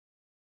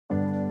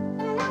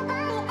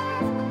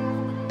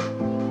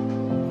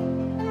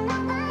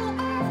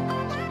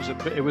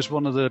it was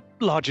one of the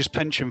largest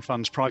pension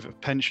funds, private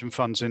pension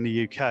funds in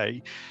the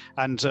UK.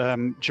 And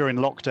during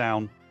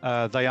lockdown,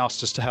 they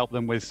asked us to help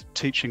them with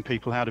teaching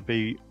people how to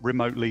be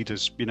remote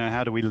leaders. You know,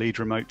 how do we lead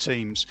remote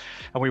teams?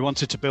 And we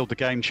wanted to build the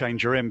game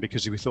changer in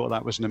because we thought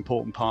that was an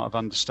important part of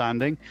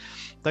understanding.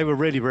 They were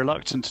really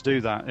reluctant to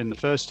do that in the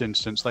first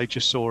instance. They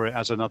just saw it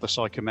as another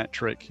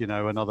psychometric, you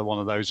know, another one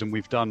of those, and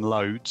we've done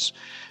loads.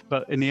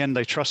 But in the end,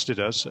 they trusted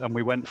us and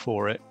we went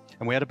for it.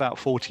 And we had about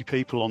 40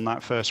 people on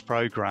that first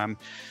program.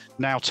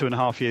 Now,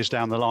 2.5 years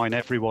down the line,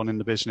 everyone in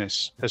the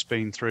business has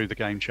been through the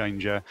game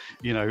changer.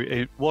 You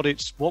know,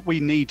 what we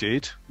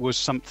needed was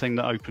something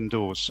that opened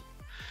doors,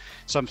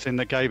 something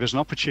that gave us an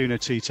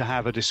opportunity to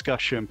have a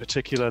discussion,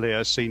 particularly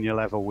at a senior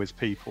level with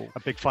people. A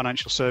big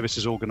financial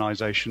services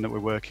organization that we're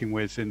working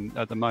with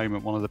at the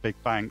moment, one of the big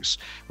banks,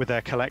 with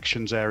their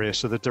collections area.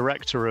 So the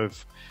director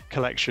of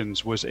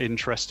collections was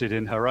interested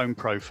in her own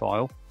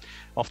profile.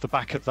 Off the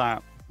back of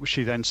that,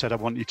 she then said, I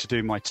want you to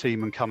do my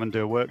team and come and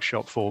do a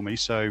workshop for me.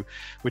 So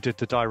we did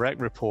the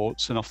direct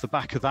reports, and off the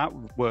back of that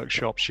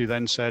workshop, she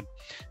then said,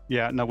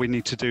 yeah, no, we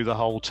need to do the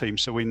whole team.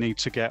 So we need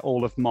to get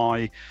all of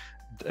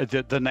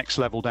the next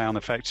level down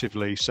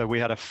effectively. So we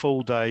had a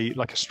full day,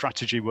 like a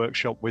strategy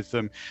workshop with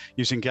them,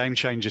 using Game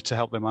Changer to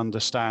help them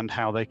understand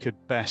how they could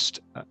best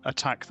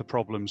attack the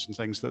problems and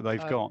things that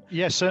they've got.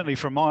 Yeah, certainly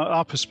from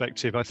our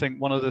perspective, I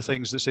think one of the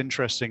things that's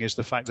interesting is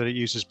the fact that it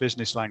uses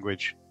business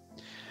language.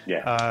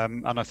 Yeah.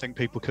 And I think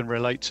people can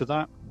relate to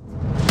that.